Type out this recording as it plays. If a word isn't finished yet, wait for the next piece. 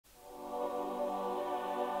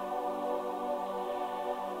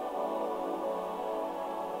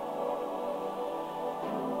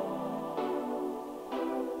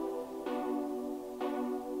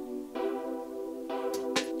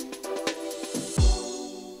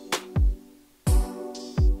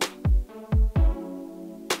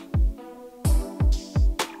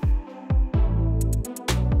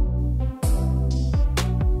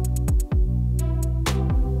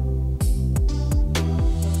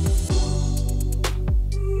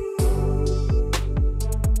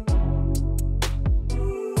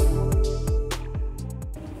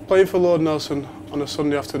Playing for Lord Nelson on a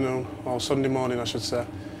Sunday afternoon, or Sunday morning I should say,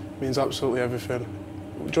 means absolutely everything.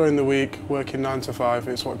 During the week, working 9 to 5,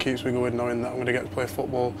 it's what keeps me going, knowing that I'm going to get to play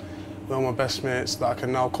football with all my best mates that I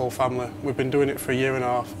can now call family. We've been doing it for a year and a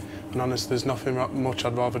half, and honestly there's nothing much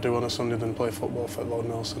I'd rather do on a Sunday than play football for Lord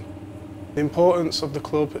Nelson. The importance of the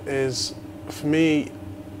club is, for me,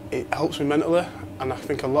 it helps me mentally, and I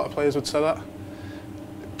think a lot of players would say that.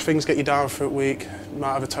 Things get you down for a week, you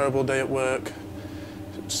might have a terrible day at work,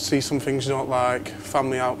 see some things you don't like,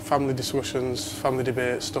 family discussions, family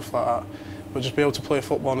debates, stuff like that. But just be able to play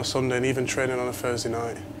football on a Sunday and even training on a Thursday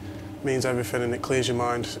night means everything, and it clears your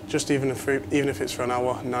mind. Just even if it's for an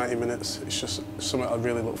hour, 90 minutes, it's just something I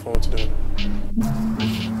really look forward to doing.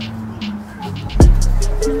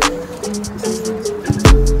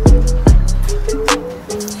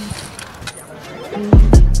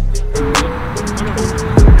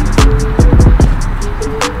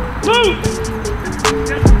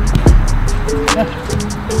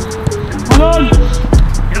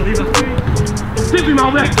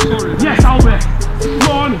 Yes, Albert.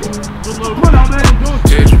 Come on. Come on,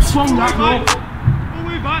 Albert. Swung that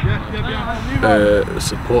The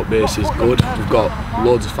support base is good. We've got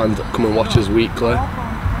loads of fans that come and watch us weekly.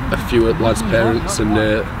 A few of the lads' parents and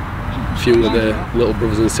a few of the little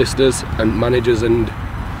brothers and sisters, and managers and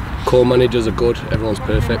co-managers are good. Everyone's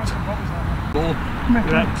perfect.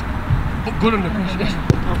 Correct. Good under pressure.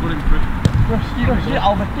 Good under pressure. Get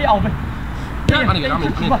Albert. Get Albert.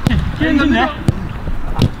 Get in there.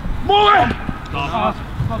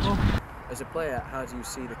 As a player, how do you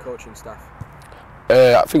see the coaching staff?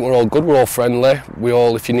 I think we're all good, we're all friendly.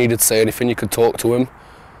 If you needed to say anything, you could talk to him.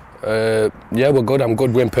 Yeah, we're good, I'm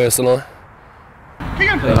good with him personally.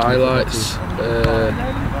 The highlights,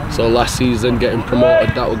 so last season getting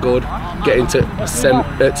promoted, that were good. Getting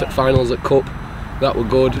to finals at Cup, that were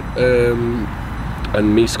good.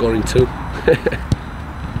 And me scoring 2.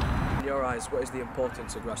 What is the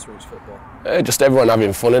importance of grassroots football? Just everyone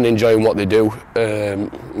having fun and enjoying what they do.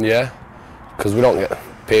 Yeah, because we don't get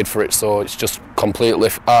paid for it, so it's just completely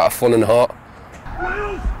out of fun and heart.